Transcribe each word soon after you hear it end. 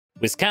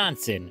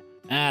Wisconsin.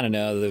 I don't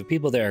know, the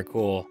people there are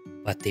cool,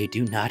 but they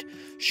do not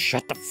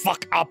shut the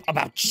fuck up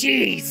about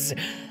cheese.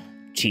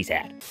 Cheese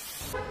hat.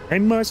 I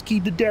must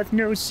keep the death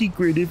note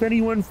secret. If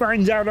anyone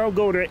finds out, I'll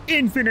go to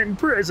infinite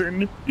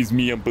prison. It's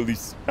me, I'm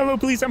police. Hello,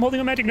 police. I'm holding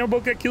a magic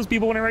notebook that kills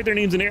people when I write their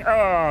names in it.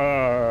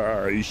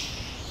 Oh,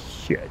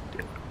 shit.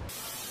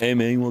 Hey,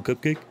 man, you want a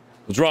cupcake?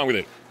 What's wrong with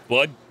it?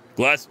 Blood?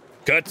 Glass?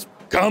 Guts?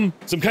 Cum?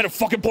 Some kind of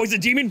fucking poison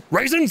demon?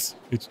 Raisins?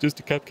 It's just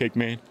a cupcake,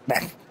 man.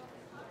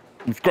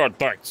 God,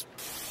 thanks.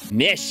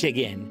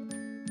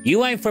 Michigan.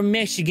 You ain't from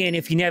Michigan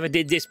if you never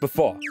did this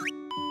before.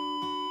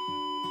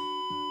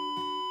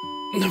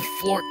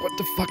 Flork, what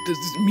the fuck does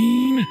this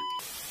mean?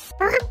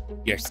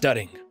 You're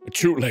studying. A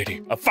cute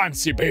lady, a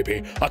fancy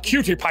baby, a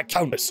cutie pie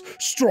countess,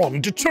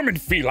 strong,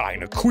 determined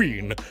feline, a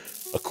queen.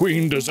 A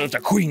queen deserves a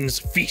queen's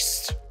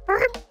feast.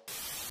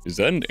 Is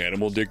that an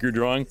animal dick you're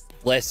drawing?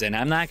 Listen,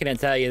 I'm not gonna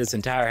tell you this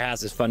entire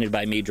house is funded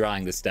by me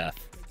drawing this stuff.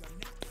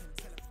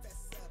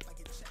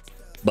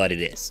 But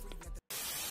it is.